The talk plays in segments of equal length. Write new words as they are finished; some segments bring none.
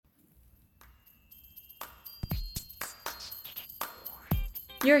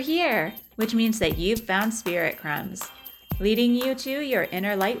You're here, which means that you've found Spirit Crumbs, leading you to your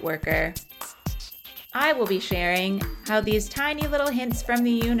inner light worker. I will be sharing how these tiny little hints from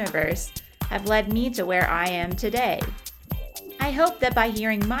the universe have led me to where I am today. I hope that by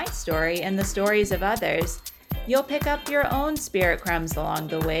hearing my story and the stories of others, you'll pick up your own spirit crumbs along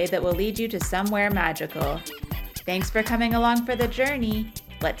the way that will lead you to somewhere magical. Thanks for coming along for the journey.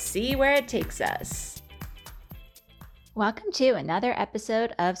 Let's see where it takes us. Welcome to another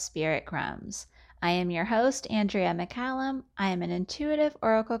episode of Spirit Crumbs. I am your host, Andrea McCallum. I am an intuitive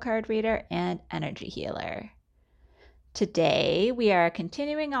oracle card reader and energy healer. Today, we are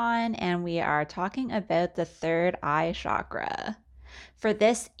continuing on and we are talking about the third eye chakra. For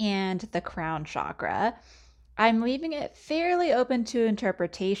this and the crown chakra, I'm leaving it fairly open to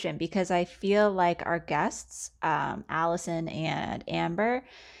interpretation because I feel like our guests, Allison and Amber,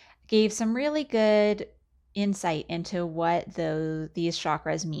 gave some really good insight into what these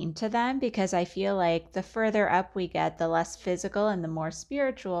chakras mean to them, because I feel like the further up we get, the less physical and the more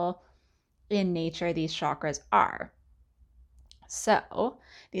spiritual in nature these chakras are. So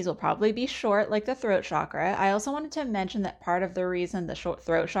these will probably be short, like the throat chakra. I also wanted to mention that part of the reason the short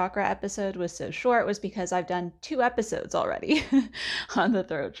throat chakra episode was so short was because I've done 2 episodes already on the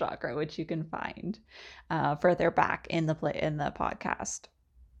throat chakra, which you can find further back in the podcast.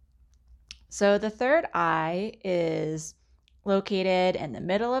 So the third eye is located in the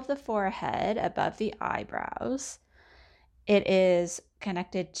middle of the forehead above the eyebrows. It is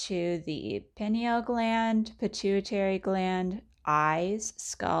connected to the pineal gland, pituitary gland, eyes,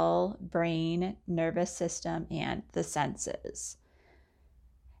 skull, brain, nervous system, and the senses.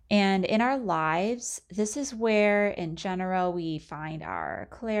 And in our lives, this is where, in general, we find our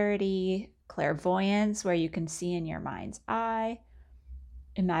clarity, clairvoyance, where you can see in your mind's eye,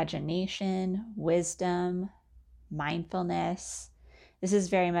 imagination, wisdom, mindfulness. This is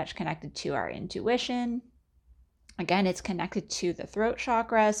very much connected to our intuition. Again, it's connected to the throat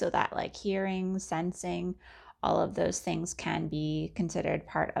chakra, so that like hearing, sensing, all of those things can be considered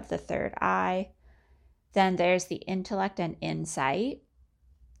part of the third eye. Then there's the intellect and insight.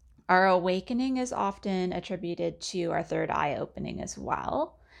 Our awakening is often attributed to our third eye opening as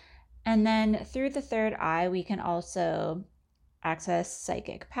well. And then through the third eye, we can also access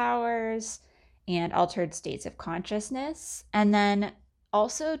psychic powers and altered states of consciousness. And then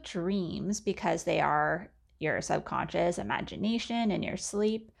also dreams, because they are your subconscious imagination in your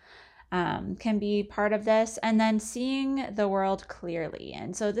sleep, can be part of this. And then seeing the world clearly.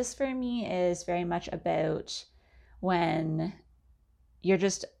 And so this for me is very much about when you're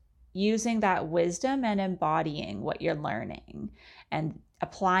just using that wisdom and embodying what you're learning and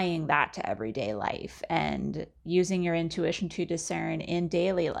applying that to everyday life and using your intuition to discern in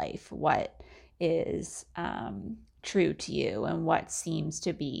daily life what is true to you and what seems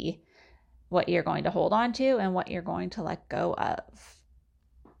to be what you're going to hold on to and what you're going to let go of.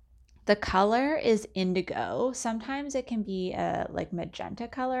 The color is indigo. Sometimes it can be a like magenta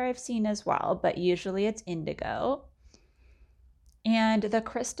color I've seen as well, but usually it's indigo. And the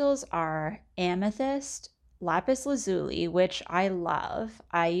crystals are amethyst, lapis lazuli, which I love.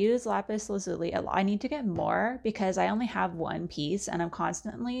 I use lapis lazuli a lot. I need to get more because I only have one piece and I'm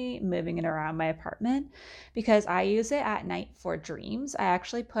constantly moving it around my apartment because I use it at night for dreams. I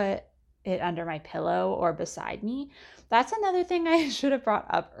actually put it under my pillow or beside me. That's another thing I should have brought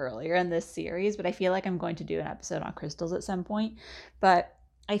up earlier in this series, but I feel like I'm going to do an episode on crystals at some point. But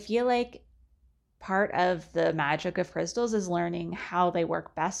I feel like part of the magic of crystals is learning how they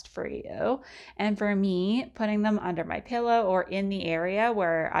work best for you. And for me, putting them under my pillow or in the area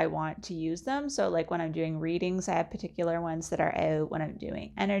where I want to use them. So like when I'm doing readings, I have particular ones that are out. When I'm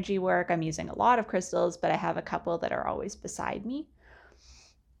doing energy work, I'm using a lot of crystals, but I have a couple that are always beside me.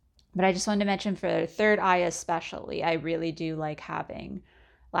 But I just wanted to mention for third eye especially, I really do like having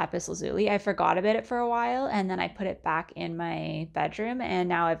lapis lazuli. I forgot about it for a while and then I put it back in my bedroom, and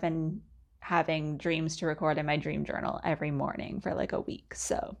now I've been having dreams to record in my dream journal every morning for like a week.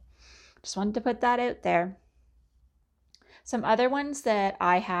 So just wanted to put that out there. Some other ones that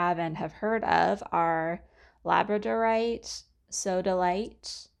I have and have heard of are labradorite,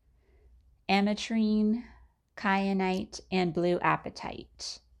 sodalite, ametrine, kyanite, and blue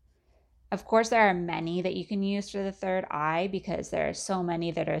apatite. Of course, there are many that you can use for the third eye because there are so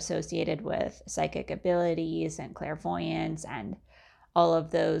many that are associated with psychic abilities and clairvoyance and all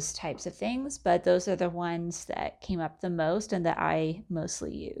of those types of things, but those are the ones that came up the most and that I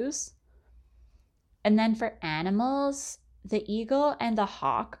mostly use. And then for animals, the eagle and the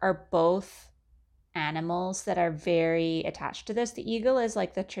hawk are both animals that are very attached to this. The eagle is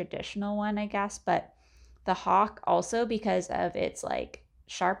like the traditional one, I guess, but the hawk also, because of its like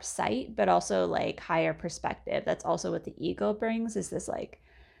sharp sight, but also like higher perspective. That's also what the eagle brings, is this like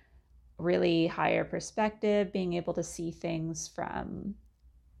really higher perspective, being able to see things from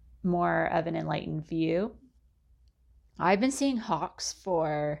more of an enlightened view. I've been seeing hawks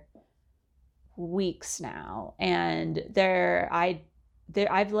for weeks now, and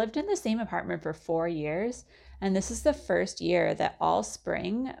I've lived in the same apartment for 4 years, and this is the first year that all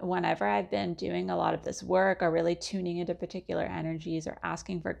spring, whenever I've been doing a lot of this work or really tuning into particular energies or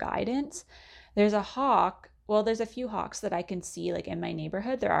asking for guidance, there's a hawk. Well, there's a few hawks that I can see like in my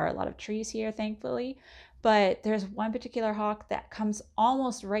neighborhood. There are a lot of trees here, thankfully, but there's one particular hawk that comes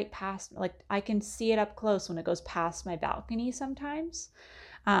almost right past, like I can see it up close when it goes past my balcony sometimes.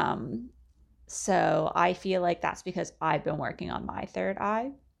 Um, so I feel like that's because I've been working on my third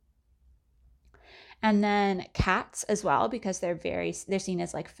eye. And then cats as well, because they're seen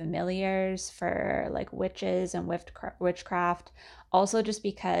as like familiars for like witches and witchcraft. Also, just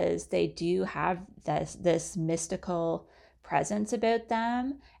because they do have this mystical presence about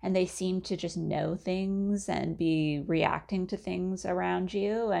them, and they seem to just know things and be reacting to things around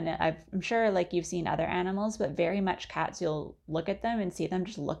you. And I'm sure like you've seen other animals, but very much cats, you'll look at them and see them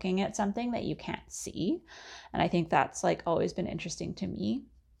just looking at something that you can't see. And I think that's like always been interesting to me.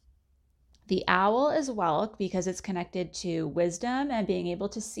 The owl as well, because it's connected to wisdom and being able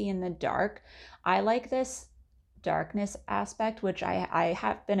to see in the dark. I like this darkness aspect, which I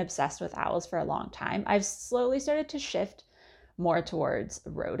have been obsessed with owls for a long time. I've slowly started to shift more towards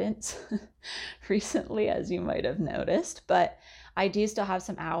rodents recently, as you might have noticed, but I do still have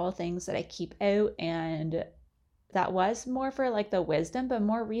some owl things that I keep out, and that was more for like the wisdom, but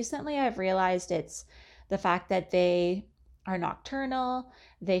more recently I've realized it's the fact that they are nocturnal,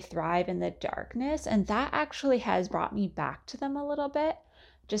 they thrive in the darkness, and that actually has brought me back to them a little bit,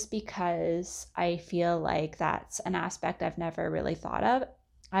 just because I feel like that's an aspect I've never really thought of.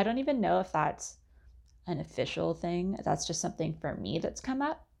 I don't even know if that's an official thing. That's just something for me that's come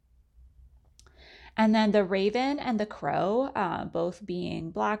up. And then the raven and the crow, both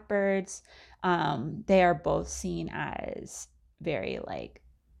being blackbirds, they are both seen as very like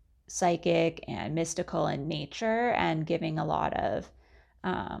psychic and mystical in nature, and giving a lot of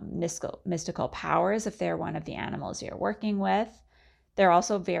mystical powers if they're one of the animals you're working with. They're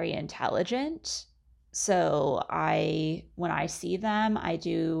also very intelligent. So when I see them, I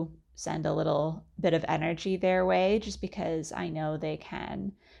do send a little bit of energy their way, just because I know they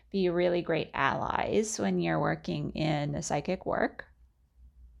can be really great allies when you're working in psychic work.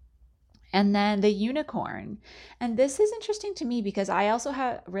 And then the unicorn. And this is interesting to me because I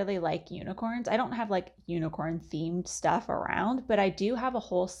also really like unicorns. I don't have like unicorn themed stuff around, but I do have a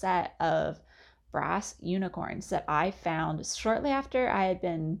whole set of brass unicorns that I found shortly after I had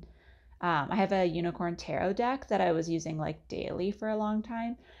been. I have a unicorn tarot deck that I was using like daily for a long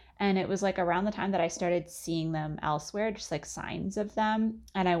time. And it was like around the time that I started seeing them elsewhere, just like signs of them.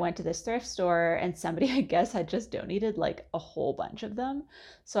 And I went to this thrift store, and somebody, I guess, had just donated like a whole bunch of them.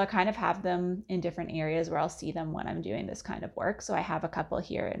 So I kind of have them in different areas where I'll see them when I'm doing this kind of work. So I have a couple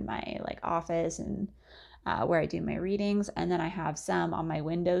here in my like office and where I do my readings. And then I have some on my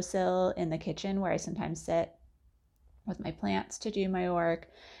windowsill in the kitchen where I sometimes sit with my plants to do my work.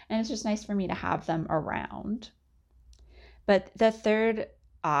 And it's just nice for me to have them around. But the third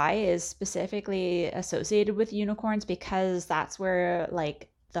eye is specifically associated with unicorns because that's where like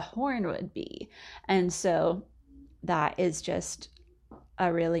the horn would be. And so that is just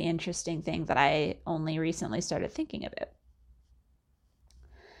a really interesting thing that I only recently started thinking about.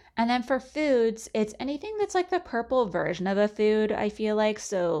 And then for foods, it's anything that's like the purple version of a food, I feel like.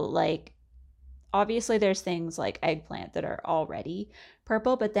 So like obviously there's things like eggplant that are already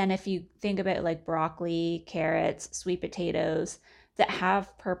purple, but then if you think about like broccoli, carrots, sweet potatoes that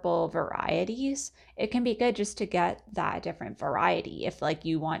have purple varieties, it can be good just to get that different variety. If like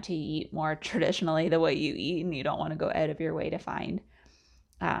you want to eat more traditionally the way you eat and you don't want to go out of your way to find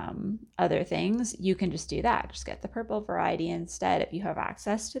other things, you can just do that. Just get the purple variety instead if you have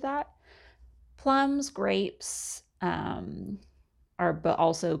access to that. Plums, grapes, are but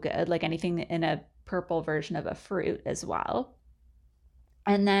also good, like anything in a purple version of a fruit as well.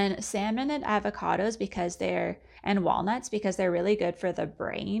 And then salmon and avocados, and walnuts, because they're really good for the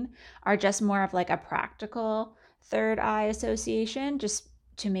brain, are just more of like a practical third eye association, just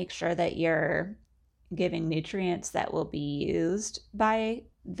to make sure that you're giving nutrients that will be used by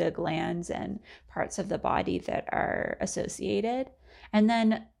the glands and parts of the body that are associated. And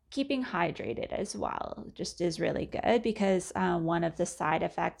then keeping hydrated as well just is really good, because one of the side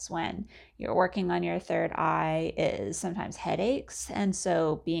effects when you're working on your third eye is sometimes headaches. And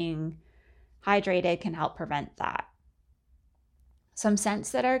so being hydrated can help prevent that. Some scents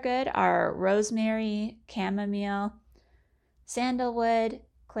that are good are rosemary, chamomile, sandalwood,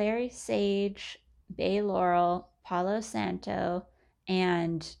 clary sage, bay laurel, palo santo,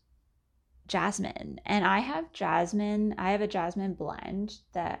 and jasmine. And I have a jasmine blend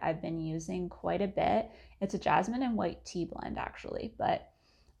that I've been using quite a bit. It's a jasmine and white tea blend actually, but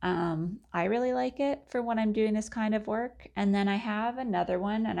I really like it for when I'm doing this kind of work. And then I have another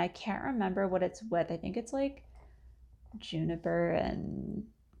one and I can't remember what it's with. I think it's like juniper and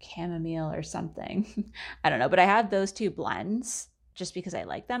chamomile or something. I don't know, but I have those two blends just because I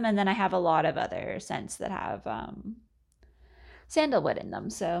like them. And then I have a lot of other scents that have sandalwood in them.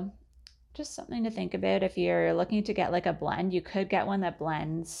 So just something to think about. If you're looking to get like a blend, you could get one that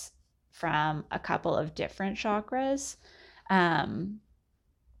blends from a couple of different chakras.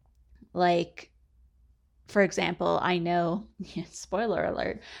 Like, for example, I know, spoiler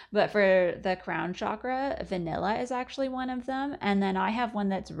alert, but for the crown chakra, vanilla is actually one of them. And then I have one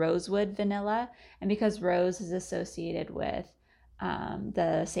that's rosewood vanilla. And because rose is associated with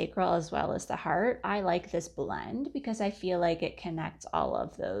the sacral as well as the heart, I like this blend because I feel like it connects all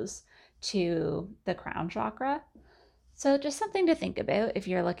of those to the crown chakra. So just something to think about if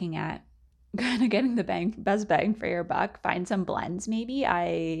you're looking at kind of getting the best bang for your buck. Find some blends maybe.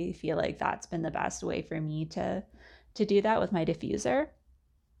 I feel like that's been the best way for me to do that with my diffuser.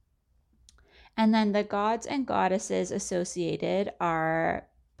 And then the gods and goddesses associated are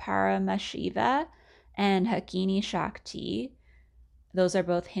Paramashiva and Hakini Shakti. Those are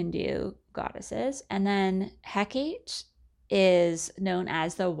both Hindu goddesses. And then Hecate is known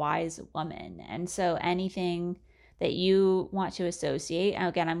as the wise woman. And so anything that you want to associate, and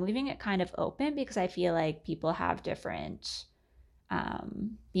again, I'm leaving it kind of open because I feel like people have different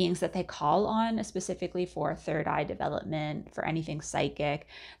beings that they call on, specifically for third eye development, for anything psychic.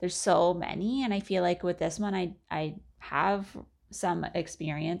 There's so many, and I feel like with this one, I have some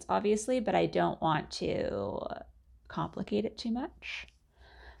experience, obviously, but I don't want to complicate it too much.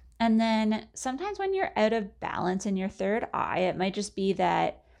 And then sometimes when you're out of balance in your third eye, it might just be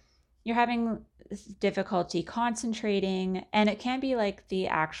that you're having difficulty concentrating, and it can be like the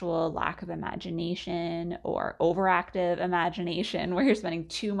actual lack of imagination or overactive imagination where you're spending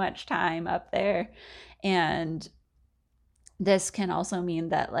too much time up there. And this can also mean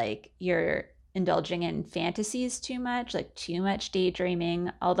that like you're indulging in fantasies too much, like too much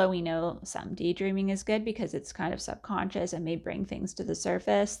daydreaming, although we know some daydreaming is good because it's kind of subconscious and may bring things to the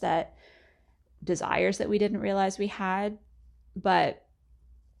surface, that desires that we didn't realize we had. But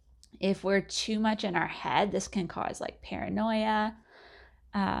if we're too much in our head, this can cause like paranoia.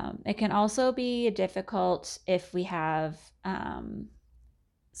 It can also be difficult if we have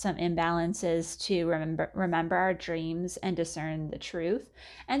some imbalances to remember our dreams and discern the truth.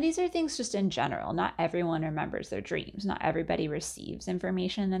 And these are things just in general. Not everyone remembers their dreams. Not everybody receives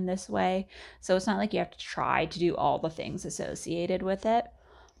information in this way. So it's not like you have to try to do all the things associated with it.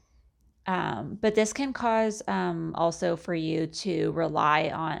 But this can cause also for you to rely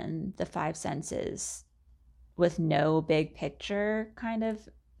on the five senses with no big picture kind of,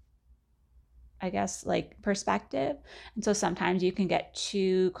 I guess, like perspective. And so sometimes you can get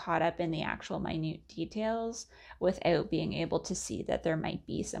too caught up in the actual minute details without being able to see that there might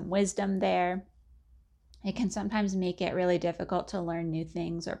be some wisdom there. It can sometimes make it really difficult to learn new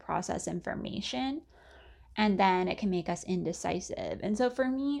things or process information. And then it can make us indecisive. And so for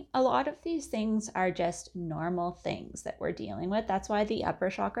me, a lot of these things are just normal things that we're dealing with. That's why the upper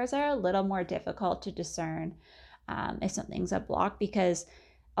chakras are a little more difficult to discern if something's a block, because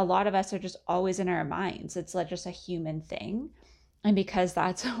a lot of us are just always in our minds. It's like just a human thing. And because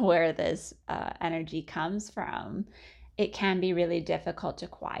that's where this energy comes from, it can be really difficult to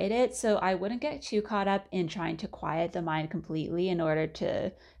quiet it. So I wouldn't get too caught up in trying to quiet the mind completely in order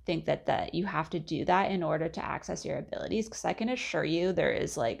to think that you have to do that in order to access your abilities. Because I can assure you there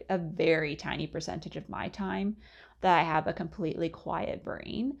is like a very tiny percentage of my time that I have a completely quiet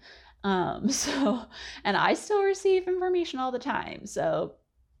brain. And I still receive information all the time. So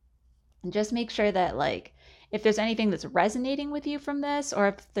just make sure that like, if there's anything that's resonating with you from this, or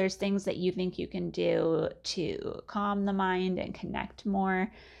if there's things that you think you can do to calm the mind and connect more,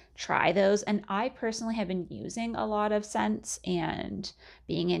 try those. And I personally have been using a lot of scents and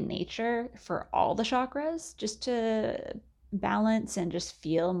being in nature for all the chakras just to balance and just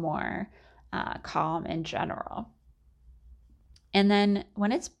feel more calm in general. And then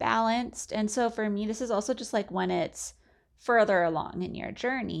when it's balanced, and so for me, this is also just like when it's further along in your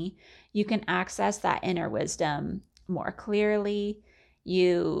journey, you can access that inner wisdom more clearly.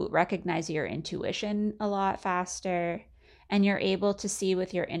 You recognize your intuition a lot faster. and you're able to see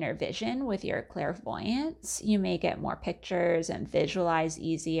with your inner vision, with your clairvoyance. You may get more pictures and visualize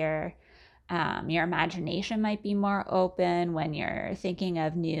easier. Your imagination might be more open when you're thinking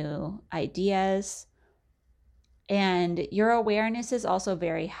of new ideas. And your awareness is also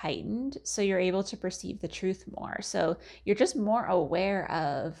very heightened, so you're able to perceive the truth more. So you're just more aware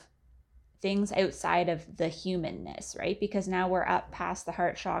of things outside of the humanness, right? Because now we're up past the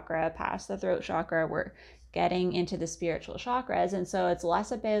heart chakra, past the throat chakra, we're getting into the spiritual chakras. And so it's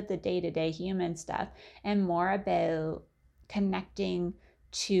less about the day-to-day human stuff and more about connecting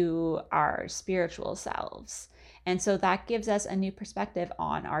to our spiritual selves. And so that gives us a new perspective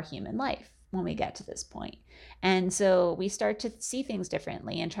on our human life when we get to this point. And so we start to see things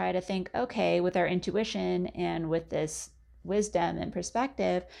differently and try to think, okay, with our intuition and with this wisdom and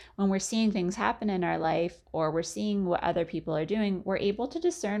perspective, when we're seeing things happen in our life or we're seeing what other people are doing, we're able to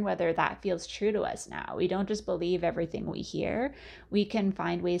discern whether that feels true to us now. We don't just believe everything we hear. We can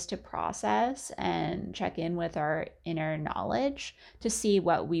find ways to process and check in with our inner knowledge to see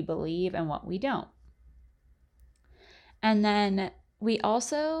what we believe and what we don't. And then we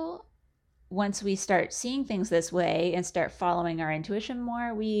also, once we start seeing things this way and start following our intuition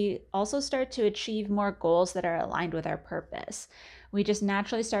more, we also start to achieve more goals that are aligned with our purpose. We just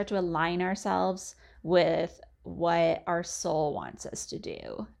naturally start to align ourselves with what our soul wants us to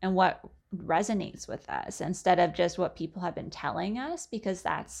do and what resonates with us instead of just what people have been telling us, because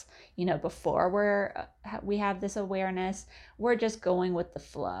that's, before we have this awareness, we're just going with the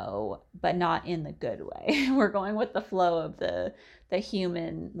flow, but not in the good way. We're going with the flow of the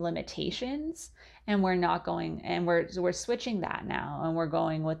human limitations, and we're not going, and we're switching that now, and we're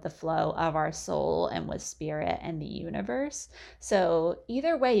going with the flow of our soul and with spirit and the universe. So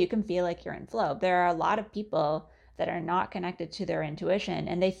either way, you can feel like you're in flow. There are a lot of people that are not connected to their intuition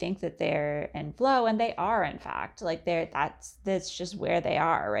and they think that they're in flow, and they are, in fact. Like that's just where they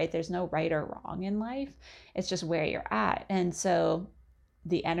are, right? There's no right or wrong in life. It's just where you're at. And so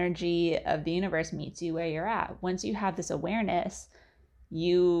the energy of the universe meets you where you're at. Once you have this awareness,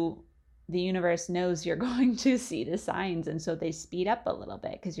 the universe knows you're going to see the signs, and so they speed up a little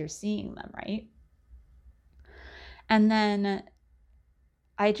bit because you're seeing them, right? And then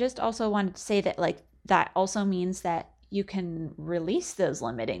I just also wanted to say that, like, that also means that you can release those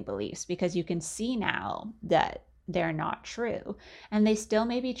limiting beliefs because you can see now that they're not true, and they still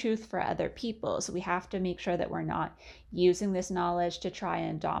may be truth for other people. So we have to make sure that we're not using this knowledge to try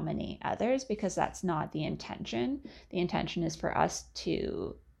and dominate others, because that's not the intention. The intention is for us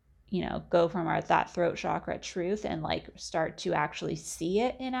to, go from that throat chakra truth and like start to actually see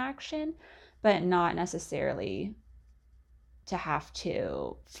it in action, but not necessarily to have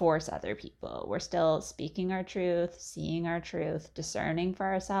to force other people. We're still speaking our truth, seeing our truth, discerning for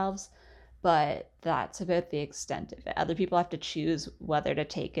ourselves, but that's about the extent of it. Other people have to choose whether to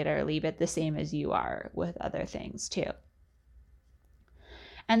take it or leave it, the same as you are with other things too.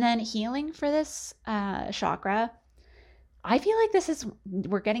 And then healing for this chakra, I feel like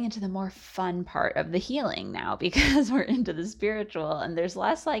we're getting into the more fun part of the healing now, because we're into the spiritual and there's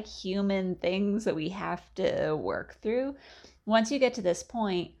less like human things that we have to work through. Once you get to this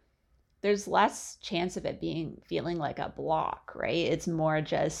point, there's less chance of it feeling like a block, right? It's more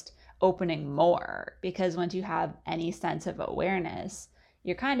just opening more, because once you have any sense of awareness,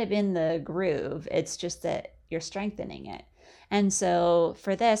 you're kind of in the groove. It's just that you're strengthening it. And so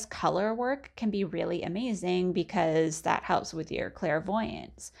for this, color work can be really amazing because that helps with your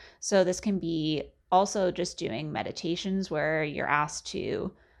clairvoyance. So this can be also just doing meditations where you're asked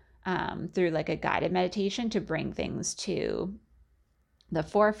to, through like a guided meditation, to bring things to the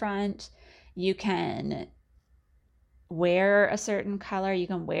forefront. You can wear a certain color. You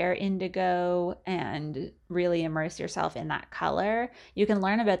can wear indigo and really immerse yourself in that color. You can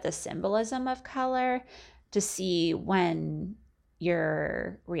learn about the symbolism of color to see when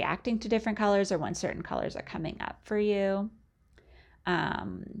you're reacting to different colors or when certain colors are coming up for you.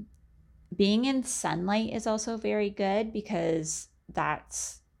 Being in sunlight is also very good, because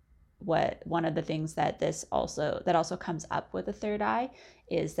that's one of the things that also comes up with the third eye,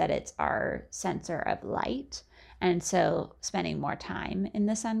 is that it's our sensor of light. And so spending more time in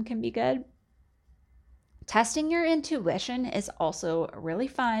the sun can be good. Testing your intuition is also really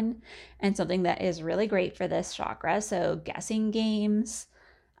fun and something that is really great for this chakra. So guessing games,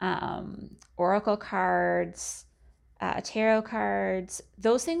 oracle cards, tarot cards,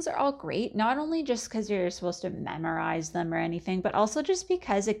 those things are all great, not only just because you're supposed to memorize them or anything, but also just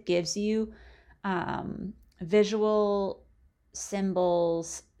because it gives you visual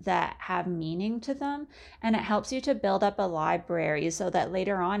symbols that have meaning to them, and it helps you to build up a library so that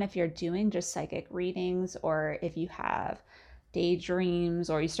later on, if you're doing just psychic readings, or if you have daydreams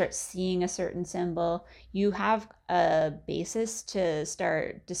or you start seeing a certain symbol, you have a basis to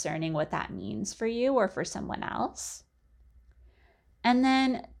start discerning what that means for you or for someone else. And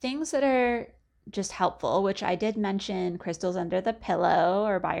then things that are just helpful, which I did mention, crystals under the pillow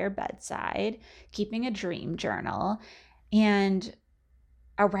or by your bedside, keeping a dream journal, and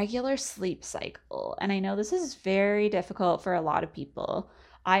a regular sleep cycle. And I know this is very difficult for a lot of people.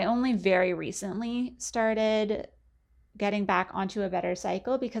 I only very recently started getting back onto a better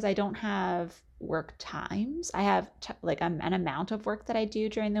cycle because I don't have work times. I have an amount of work that I do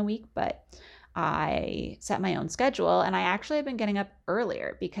during the week, but I set my own schedule, and I actually have been getting up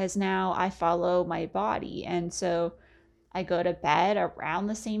earlier because now I follow my body. And so I go to bed around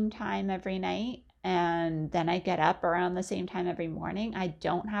the same time every night, and then I get up around the same time every morning. I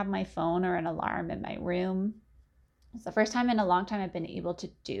don't have my phone or an alarm in my room. It's the first time in a long time I've been able to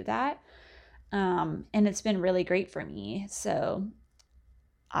do that. And it's been really great for me. So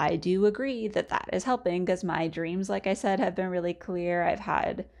I do agree that that is helping because my dreams, like I said, have been really clear. I've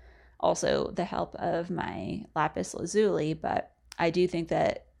had also the help of my lapis lazuli, but I do think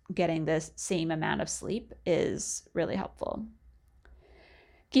that getting this same amount of sleep is really helpful.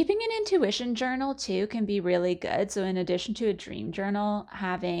 Keeping an intuition journal too can be really good. So in addition to a dream journal,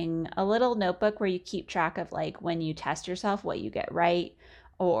 having a little notebook where you keep track of like when you test yourself, what you get right,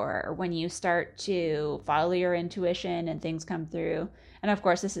 or when you start to follow your intuition and things come through. And of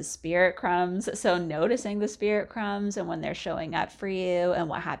course, this is spirit crumbs. So noticing the spirit crumbs and when they're showing up for you and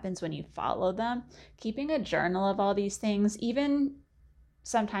what happens when you follow them, keeping a journal of all these things, even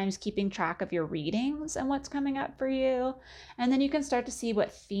sometimes keeping track of your readings and what's coming up for you. And then you can start to see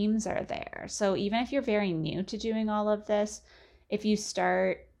what themes are there. So even if you're very new to doing all of this, if you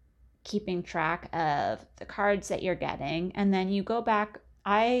start keeping track of the cards that you're getting, and then you go back,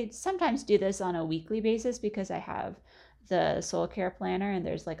 I sometimes do this on a weekly basis because I have the soul care planner and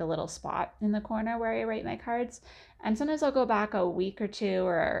there's like a little spot in the corner where I write my cards. And sometimes I'll go back a week or two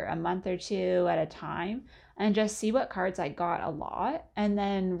or a month or two at a time and just see what cards I got a lot and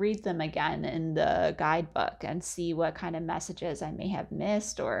then read them again in the guidebook and see what kind of messages I may have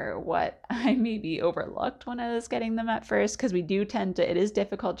missed or what I maybe overlooked when I was getting them at first. Because we do tend to, it is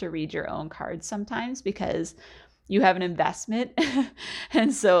difficult to read your own cards sometimes because you have an investment.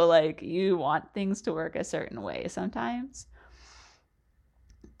 And so like you want things to work a certain way sometimes.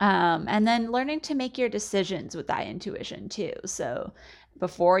 And then learning to make your decisions with that intuition too. So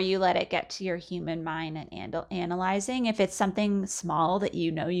before you let it get to your human mind and analyzing, if it's something small that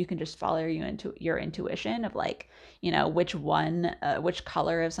you know you can just follow your intuition of like, you know, which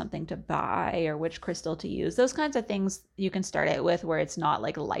color of something to buy or which crystal to use, those kinds of things you can start it with where it's not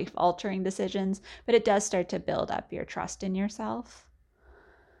like life-altering decisions, but it does start to build up your trust in yourself.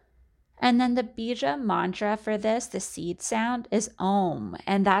 And then the bija mantra for this, the seed sound, is Om.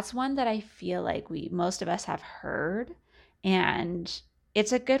 And that's one that I feel like most of us have heard. And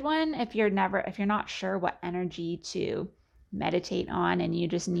it's a good one if you're not sure what energy to meditate on and you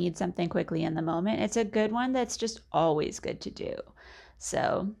just need something quickly in the moment. It's a good one that's just always good to do.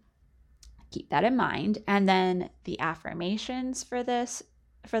 So keep that in mind. And then the affirmations for this,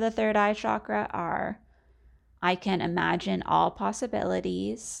 for the third eye chakra are, I can imagine all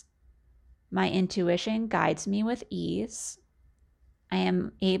possibilities. My intuition guides me with ease. I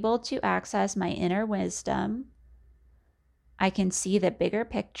am able to access my inner wisdom. I can see the bigger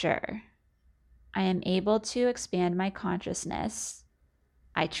picture. I am able to expand my consciousness.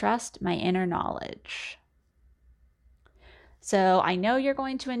 I trust my inner knowledge. So I know you're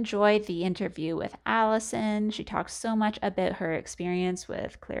going to enjoy the interview with Allison. She talks so much about her experience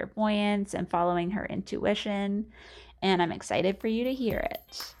with clairvoyance and following her intuition, and I'm excited for you to hear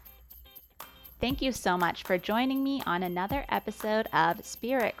it. Thank you so much for joining me on another episode of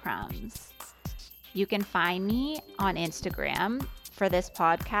Spirit Crumbs. You can find me on Instagram for this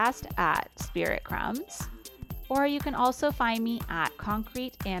podcast at Spirit Crumbs, or you can also find me at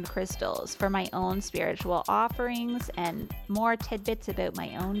Concrete and Crystals for my own spiritual offerings and more tidbits about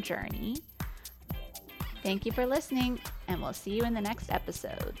my own journey. Thank you for listening, and we'll see you in the next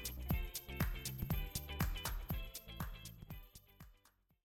episode.